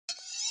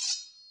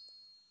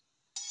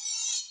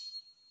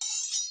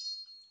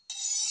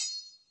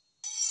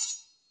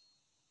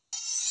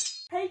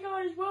Hey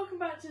guys, welcome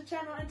back to the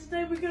channel, and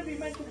today we're going to be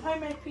making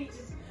homemade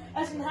pizzas.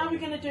 As in, how are we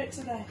going to do it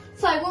today?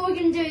 So what we're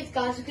going to do is,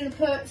 guys, we're going to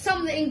put some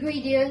of the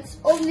ingredients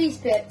on these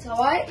bits,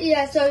 alright?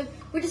 Yeah, so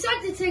we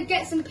decided to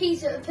get some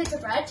pizza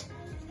bread,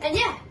 and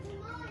yeah.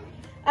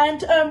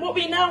 And what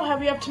we now have,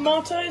 we have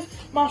tomatoes,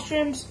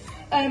 mushrooms,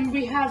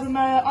 we have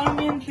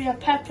onions, we have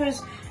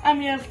peppers, and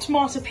we have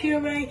tomato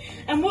puree.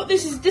 And what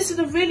this is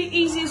the really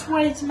easiest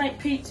way to make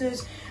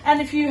pizzas. And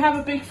if you have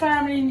a big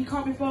family and you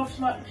can't be bothered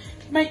to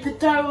make the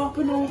dough up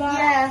and all that,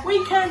 yeah. What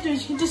you can do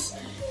is you can just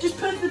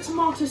put the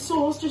tomato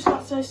sauce, just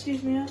like so,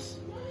 excuse me, yes.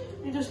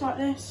 You just like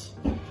this.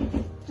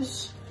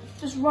 Just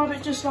rub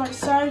it just like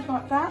so,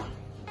 like that.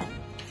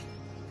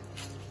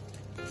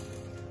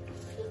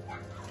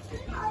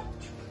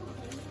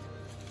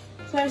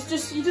 So it's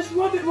just, you just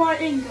rub it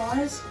right in,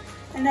 guys,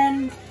 and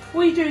then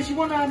what you do is you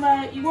want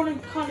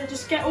to kind of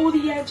just get all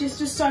the edges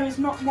just so it's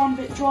not one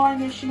bit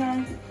dryness, you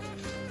know,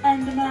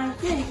 and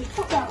yeah, you just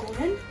put that all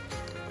in.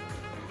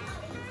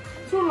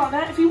 It's all like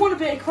that. If you want a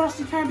bit of crust,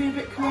 you can be a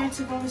bit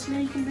creative.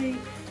 Obviously,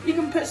 you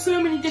can put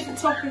so many different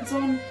toppings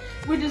on.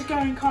 We're just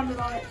going kind of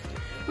like,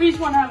 we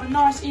just want to have a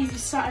nice, easy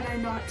Saturday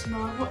night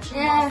tonight, watching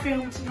a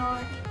film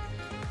tonight.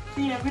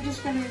 Yeah, we're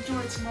just going to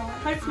enjoy tonight.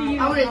 Hopefully you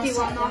I want to do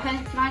one now,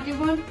 hey? Can I do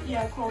one?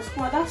 Yeah, of course.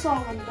 Right, that's our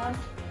one done.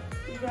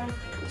 Here you go,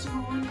 put some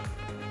more in.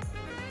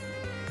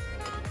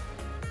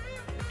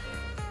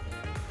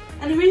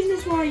 And the reason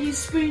is why I use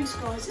spoons,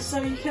 guys, is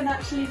so you can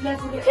actually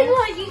level it up.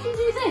 You can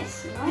do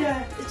this, right?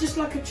 Yeah, it's just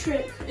like a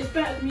trick. It's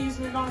better than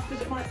using a knife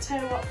because it might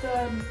tear up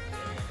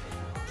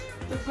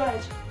the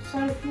bread. So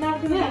now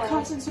we're going to be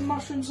cutting some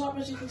mushrooms up,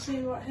 as you can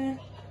see right here.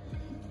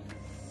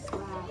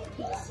 Wow,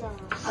 pizza.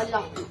 I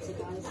love pizza,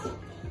 guys. So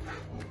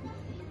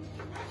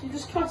you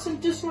just cut them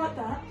just like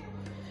that.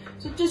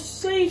 So just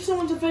say if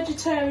someone's a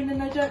vegetarian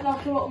and they don't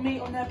like a lot of meat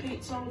on their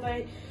pizza,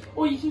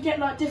 or you can get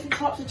like different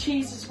types of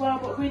cheese as well,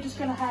 but we're just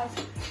going to have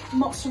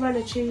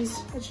mozzarella cheese,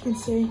 as you can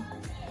see.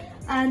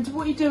 And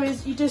what you do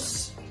is you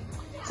just,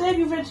 say if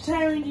you're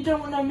vegetarian, you don't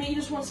want no meat, you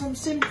just want some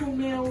simple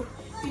meal,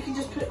 you can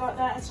just put like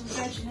that and some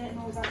veg in it and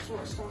all that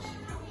sort of stuff.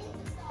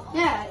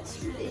 Yeah, it's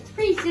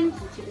pretty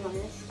simple, to be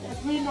honest.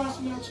 It's a really nice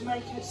meal to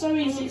make, and it's so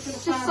easy for the family.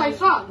 It's just so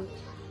fun.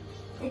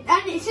 And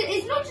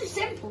it's not just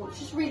simple, it's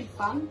just really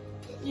fun.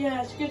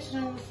 Yeah, it's good to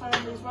do with the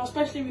family as well,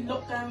 especially with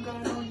lockdown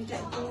going on, you're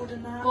getting bored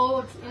and that.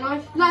 Bored, you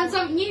know? Learn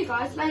something new,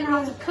 guys. Learn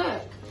how to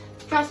cook.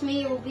 Trust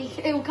me,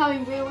 it will come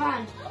in real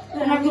hand.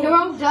 And as you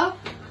grow older,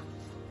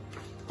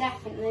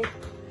 definitely.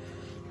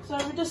 So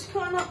we're just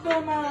cutting up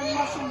the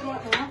mushrooms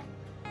right now.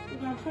 We're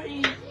going to put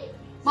in.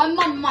 My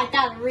mum and my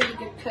dad are really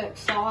good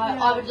cooks, so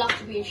I would love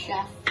to be a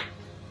chef.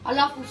 I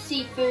love all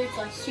seafoods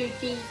like sous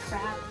vide,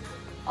 crab.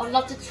 I'd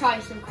love to try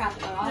some crab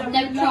though. I've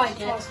never tried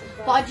it,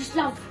 but I just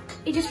love.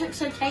 It just looks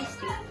so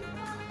tasty.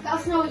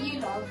 That's not what you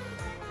love.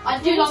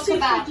 I do love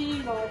kebab. What do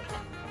you like?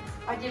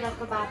 I do love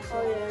kebab.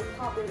 Oh yeah, you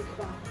can't beat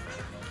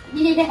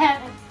kebab.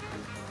 Yeah.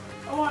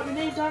 Alright, we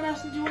need done.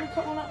 Aston, do you want to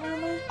cut one up now,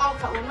 mate? I'll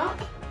cut one up.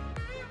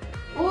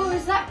 Oh,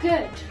 is that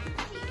good?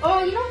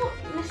 Oh, you know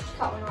what? Let's just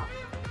cut one up.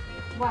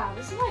 Wow,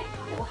 this is like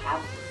a little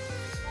house.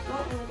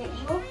 What, I'm going to get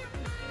you off?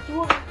 So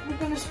what, we're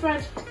going to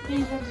spread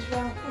these ones as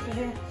well over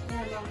here.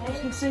 Yeah, as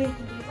you can see,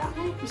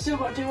 that, we still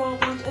got to do our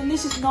ones. And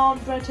this is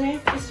naan bread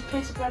here. This is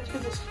pizza bread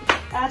because it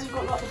hasn't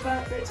got like the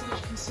burnt bits, as you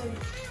can see.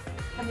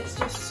 And it's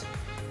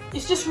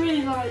just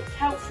really like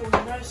helpful, you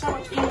know. It's so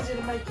much easier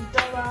than making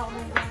dough out and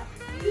all that.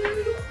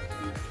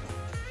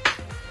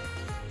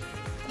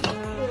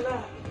 Look at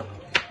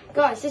that.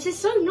 Guys, this is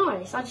so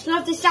nice. I just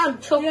love the sound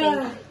of chopping.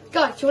 Yeah.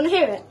 Guys, do you want to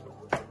hear it?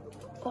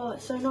 Oh,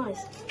 it's so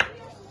nice.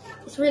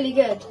 It's really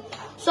good.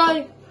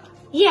 So,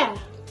 yeah,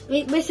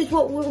 this is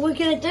what we're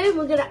going to do.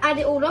 We're going to add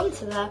it all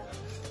onto there.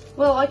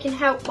 Well, I can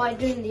help by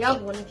doing the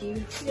other one if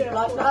you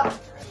like that.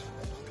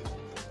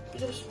 You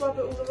just rub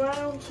it all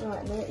around.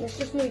 Right, mate, let's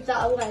just move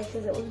that away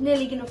because it was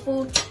nearly going to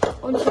fall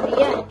onto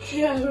the edge.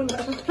 Yeah,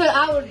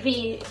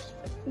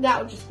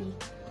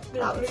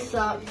 that would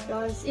suck,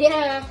 guys.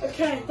 Yeah.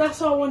 Okay,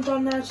 that's our one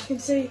done now. As you can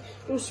see, it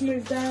will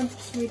smooth down.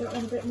 Smooth that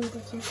one a bit more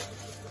better.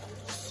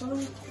 So.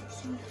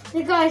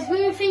 Yeah, guys,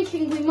 we were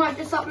thinking we might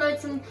just upload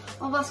some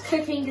of us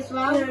cooking as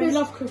well. Yeah, we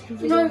love cooking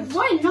videos. You know,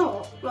 why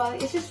not?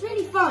 Like, it's just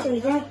really fun. There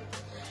you go.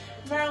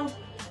 Now,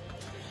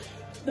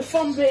 the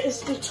fun bit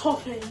is the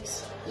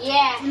toppings.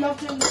 Yeah. We love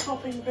doing the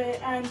topping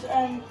bit,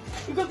 and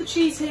we've got the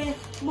cheese here,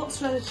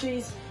 mozzarella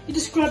cheese. You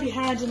just grab your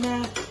hand in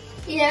there.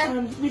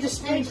 Yeah. We just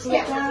sprinkle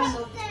it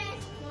down.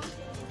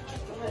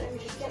 Let me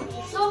just get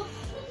this off.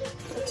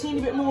 A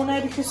teeny bit more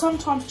there because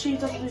sometimes cheese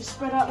doesn't really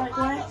spread out that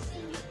way.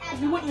 If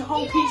you want your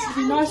whole pizza to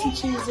be nice and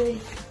cheesy,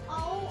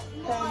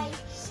 then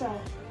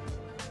so.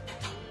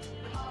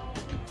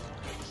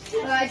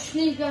 Alright, just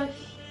need to go.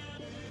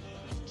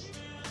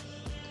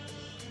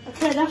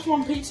 Okay, that's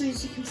one pizza,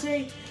 as you can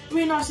see,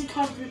 really nice and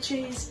covered with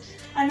cheese.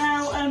 And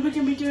now we're going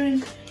to be doing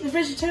the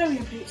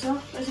vegetarian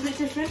pizza. It's a bit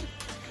different.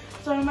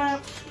 So I'm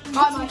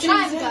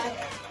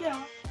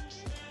yeah.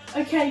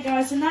 Okay,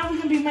 guys, so now we're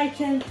going to be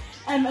making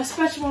a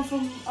special one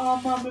from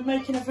our mum. We're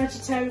making a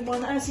vegetarian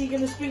one. As you're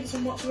going to sprinkle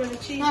some mozzarella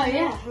cheese. Oh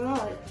yeah,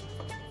 right.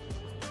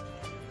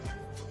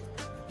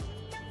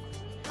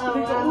 Oh,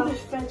 we've got all wow.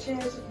 this veg here,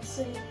 as you can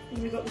see.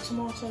 And we've got the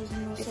tomatoes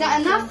and yours. Is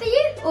that enough for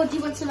you, or do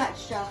you want some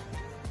extra?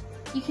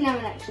 You can have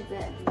an extra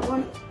bit if you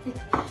want.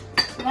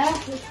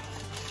 Yeah.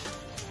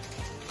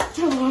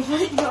 Oh, I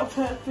think you've got to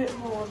put a bit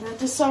more on there,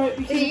 just so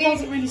because it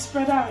doesn't really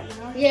spread out,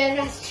 you know? Yeah,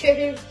 that's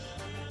true.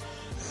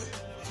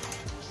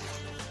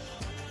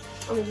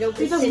 I'm a little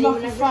bit He doesn't silly like a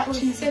whenever fat it comes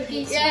cheesy to-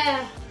 pizza.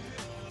 Yeah.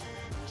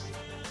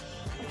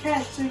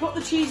 Okay, so we've got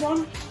the cheese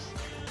on.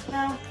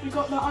 Now we've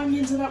got the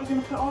onions that we're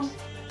going to put on.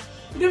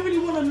 We don't really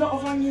want a lot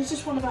of onions,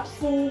 just want about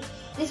 4.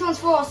 This one's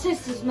for our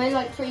sisters, made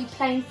like pretty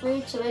plain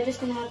food, so they're just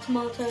going to have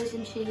tomatoes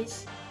and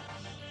cheese.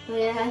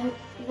 Yeah,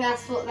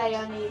 that's what they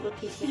only eat with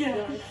pizza.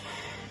 Yeah.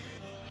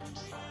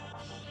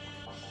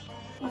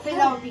 I think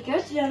that would be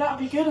good. Yeah, that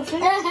would be good, I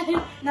think.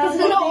 There's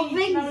a lot of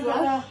things now we've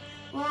got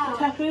the Wow.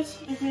 peppers,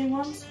 the green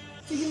ones.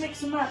 So you can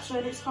mix and match so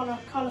it looks kind of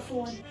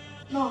colourful and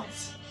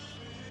nice.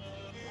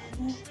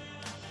 And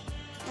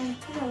you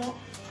know what?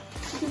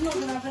 Because not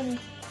going to have any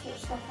sort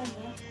of stuff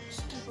on there.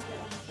 Just a little bit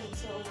on the thing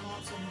so it all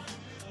nice on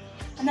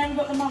there. And then we've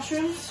got the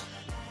mushrooms.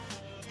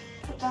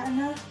 Put that in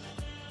there.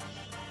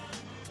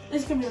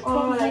 This is going to be a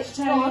proper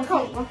vegetarian. I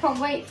can't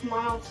wait for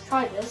my mum to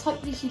try this.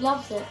 Hopefully she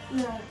loves it.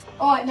 Yeah.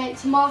 Alright mate,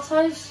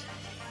 tomatoes.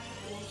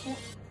 Yeah.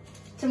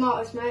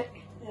 Tomatoes mate.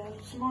 Yeah,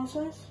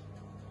 tomatoes.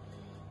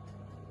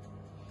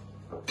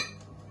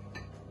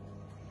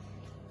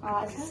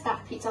 Alright, it's a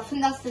stacked pizza. I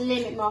think that's the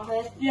limit,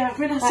 Margaret. Yeah, I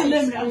think that's That the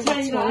is limit. I'll tell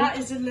you really that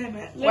is the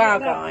limit. Look Wow, at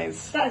that.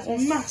 guys. That is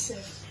Yes.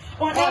 massive.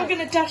 Right, now I'm going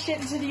to dash it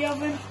into the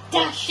oven.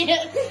 Dash it!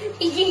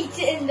 He eats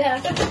it in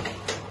there.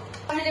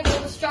 I'm in a bit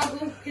of a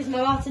struggle because my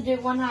mum had to do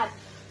it one hand.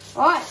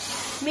 Alright,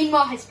 me and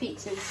Margaret's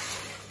pizzas.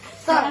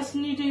 So, Guys,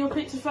 can you do your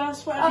pizza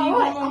first? Whatever you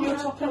alright, want on I'm your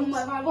going to put toppings.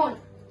 whatever I want.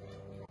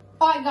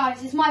 Alright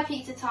guys, it's my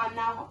pizza time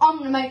now. I'm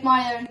going to make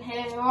my own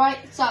here, alright?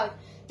 So,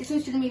 this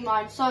one's going to be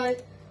mine. So, I'm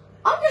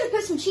going to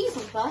put some cheese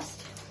on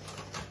first.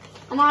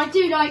 And I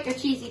do like a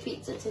cheesy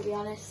pizza, to be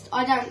honest.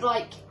 I don't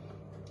like...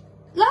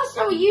 Let us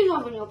know what you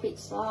love on your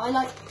pizza. I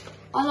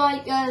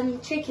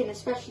like chicken,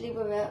 especially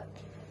with it.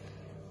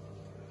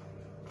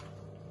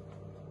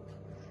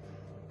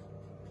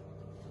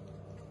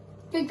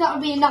 I think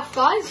that'll be enough,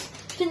 guys.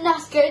 I think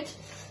that's good.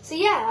 So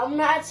yeah, I'm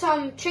gonna add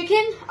some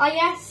chicken, I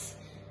guess.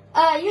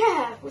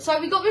 Yeah. So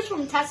we got this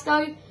from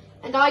Tesco,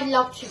 and I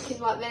love chicken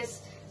like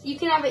this. So you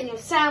can have it in your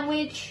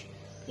sandwich.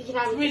 You can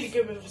have It's it. really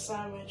good with a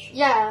sandwich.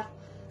 Yeah.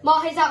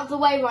 Mahi's out of the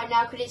way right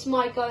now because it's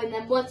my go, and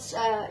then once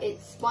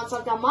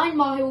I've done mine,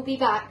 Mahi will be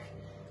back.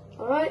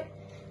 All right.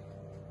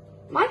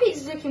 My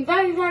pizza's looking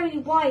very, very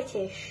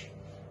whitish.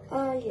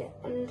 Yeah,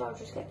 and I'll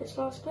just get this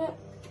last bit.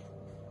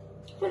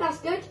 I think that's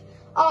good.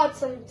 I'll add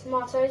some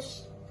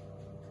tomatoes.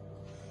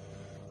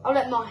 I'll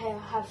let Mahi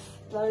have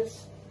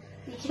those.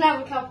 You can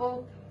have a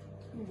couple.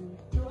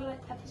 Do I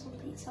like peppers on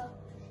pizza?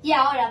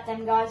 Yeah, I'll add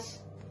them, guys.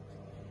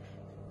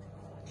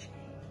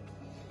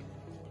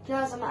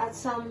 Guys, I'm gonna add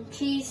some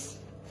cheese.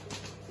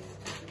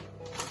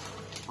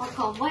 I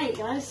can't wait,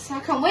 guys. I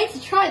can't wait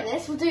to try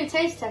this. We'll do a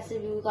taste test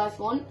if you guys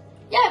want.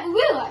 Yeah, we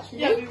will actually.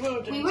 Yeah, we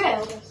will do. We a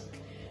will. taste.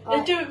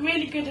 Right. They do it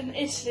really good in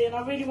Italy, and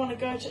I really want to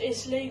go to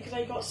Italy because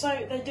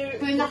they do it. Doing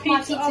with enough my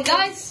pizza, ovens.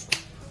 guys.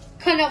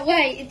 Cannot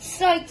wait.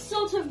 It's like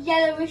sort of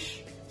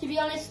yellowish, to be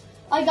honest.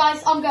 Alright,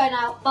 guys, I'm going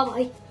out. Bye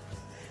bye.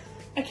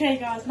 Okay,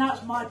 guys, now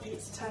it's my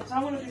pizza time. So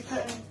I want to be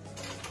putting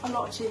a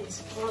lot of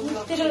cheese. I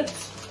love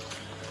cheese.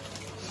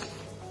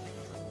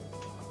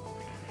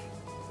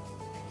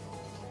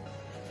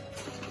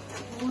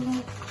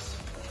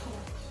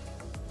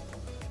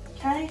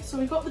 Okay, so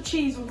we've got the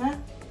cheese on there.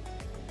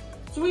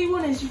 So what you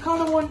want is you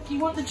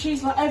want the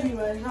cheese like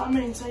everywhere, you know what I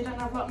mean? So you don't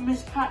have like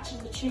missed patches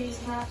of cheese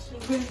and that, so you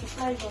ruin the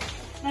flavour.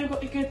 Now you've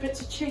got the good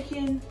bits of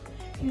chicken.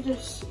 You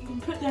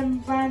can put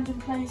them random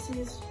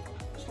places,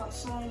 just like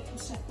so. You can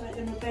separate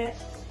them a bit,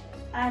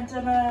 and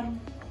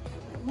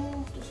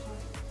more, just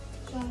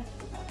like so.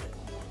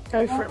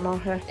 Go for it,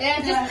 Martha.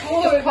 Yeah, Yeah. just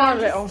pour it.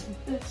 Pile it on.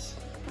 This,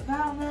 put that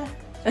on there.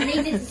 I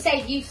needed to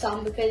save you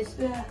some because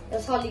Yeah.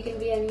 there's hardly going to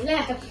be any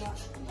left.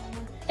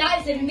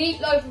 That is a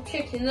meatloaf of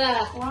chicken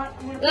there. Alright,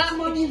 I'm going to put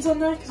some onions on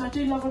there because I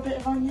do love a bit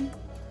of onion.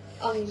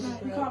 Onions. No,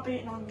 you can't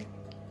beat an onion.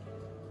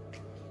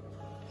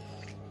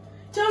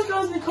 Tell us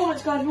guys in the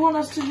comments, guys, if you want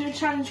us to do a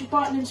challenge of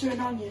biting into an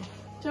onion.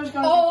 Tell us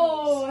guys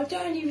Oh, I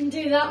don't even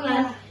do that,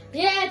 man.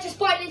 Yeah, just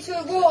bite into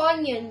a raw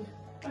onion.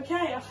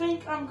 Okay, I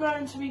think I'm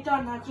going to be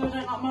done now because I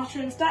don't like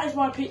mushrooms. That is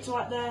my pizza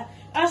right there.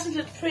 Ours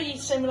looks pretty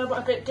similar but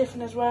a bit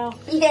different as well.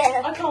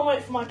 Yeah. I can't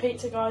wait for my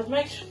pizza, guys.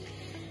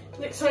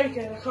 Looks so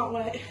good, I can't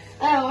wait.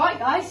 Alright,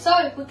 guys, so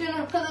we're going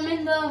to put them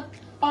in the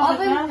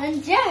oven. now.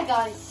 And yeah,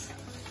 guys.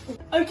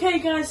 Okay,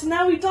 guys, so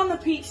now we've done the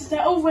pizzas.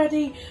 They're all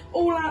ready,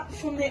 all out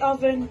from the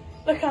oven.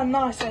 Look how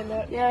nice they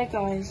look. Yeah,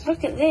 guys,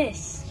 look at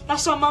this.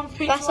 That's our mum's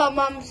pizza. That's our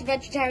mum's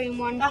vegetarian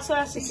one. That's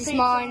Ursula's This is pizza.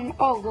 mine.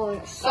 Oh, God,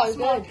 it's so That's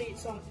my good.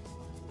 pizza.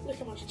 Look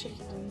how much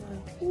chicken's in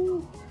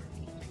there.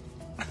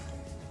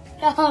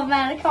 Oh,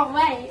 man, I can't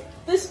wait.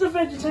 This is the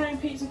vegetarian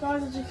pizza,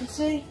 guys, as you can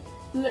see.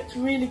 It looks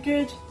really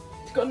good.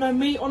 It's got no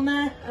meat on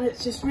there, and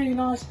it's just really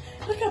nice.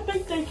 Look how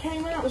big they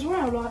came out as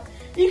well. Like,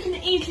 you can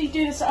easily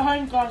do this at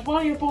home, guys,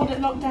 while you're bored at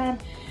lockdown.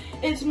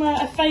 It's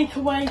a fake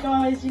away,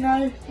 guys, you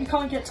know. We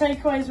can't get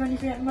takeaways or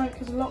anything at the moment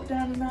because of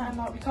lockdown and that, and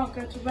like we can't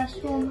go to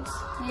restaurants.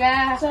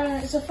 Yeah. So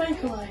it's a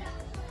fake away.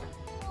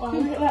 Wow,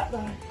 look at that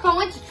though. Can't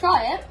wait to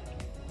try it.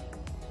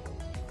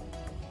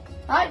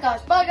 Alright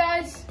guys, bye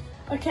guys.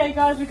 Okay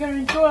guys, we're going to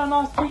enjoy our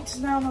nice pizzas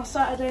now on our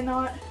Saturday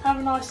night. Have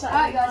a nice Saturday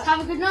Alright guys, night. have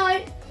a good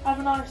night. Have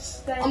a nice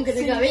day. I'm going to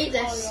See go you eat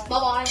this. tomorrow, Bye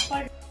bye. guys.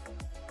 Bye.